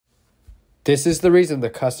This is the reason the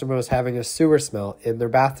customer was having a sewer smell in their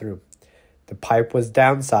bathroom. The pipe was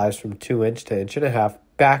downsized from 2" to 1.5"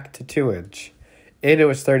 back to 2". And it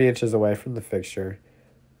was 30 inches away from the fixture.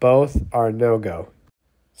 Both are no-go.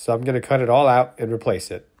 So I'm going to cut it all out and replace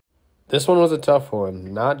it. This one was a tough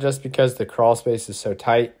one, not just because the crawl space is so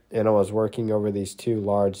tight and I was working over these two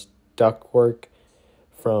large ductwork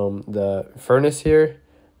from the furnace here,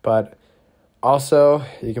 but also,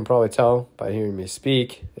 you can probably tell by hearing me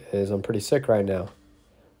speak, is I'm pretty sick right now.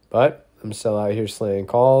 But I'm still out here slaying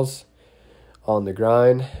calls, on the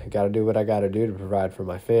grind. I got to do what I got to do to provide for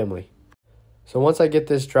my family. So once I get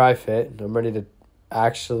this dry fit, I'm ready to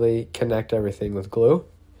actually connect everything with glue.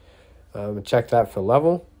 Check that for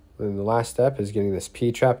level. And the last step is getting this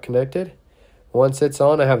P-trap connected. Once it's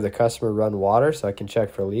on, I have the customer run water so I can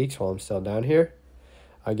check for leaks while I'm still down here.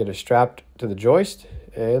 I get it strapped to the joist,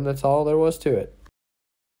 and that's all there was to it.